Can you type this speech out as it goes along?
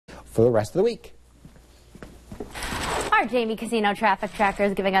for the rest of the week. Our Jamie Casino traffic tracker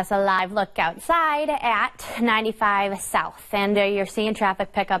is giving us a live look outside at 95 South. And you're seeing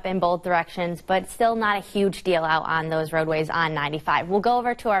traffic pick up in both directions, but still not a huge deal out on those roadways on 95. We'll go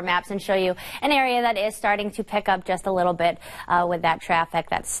over to our maps and show you an area that is starting to pick up just a little bit with that traffic,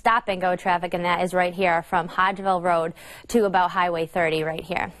 that stop and go traffic, and that is right here from Hodgeville Road to about Highway 30 right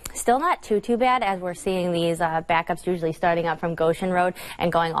here. Still not too bad, as we're seeing these backups usually starting up from Goshen Road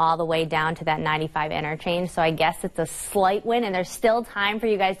and going all the way down to that 95 interchange. So I guess it's a slight win, and there's still time for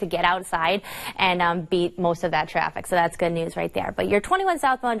you guys to get outside and beat most of that traffic. So that's good news right there. But your 21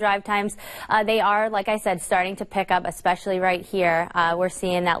 southbound drive times, they are, like I said, starting to pick up, especially right here. We're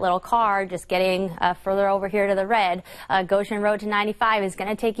seeing that little car just getting further over here to the red. Goshen Road to 95 is going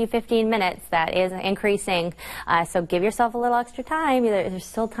to take you 15 minutes. That is increasing. So give yourself a little extra time. There's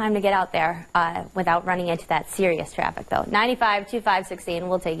still time to get out there without running into that serious traffic, though. 95 to 516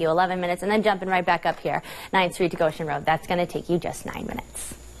 will take you 11 minutes, and then jumping right back up here, 9th Street to Goshen Road. That's going to take you just 9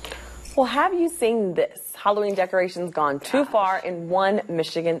 minutes. Well, have you seen this? Halloween decorations gone too far in one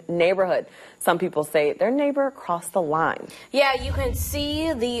Michigan neighborhood. Some people say their neighbor crossed the line. Yeah, you can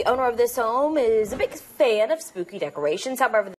see the owner of this home is a big fan of spooky decorations. However,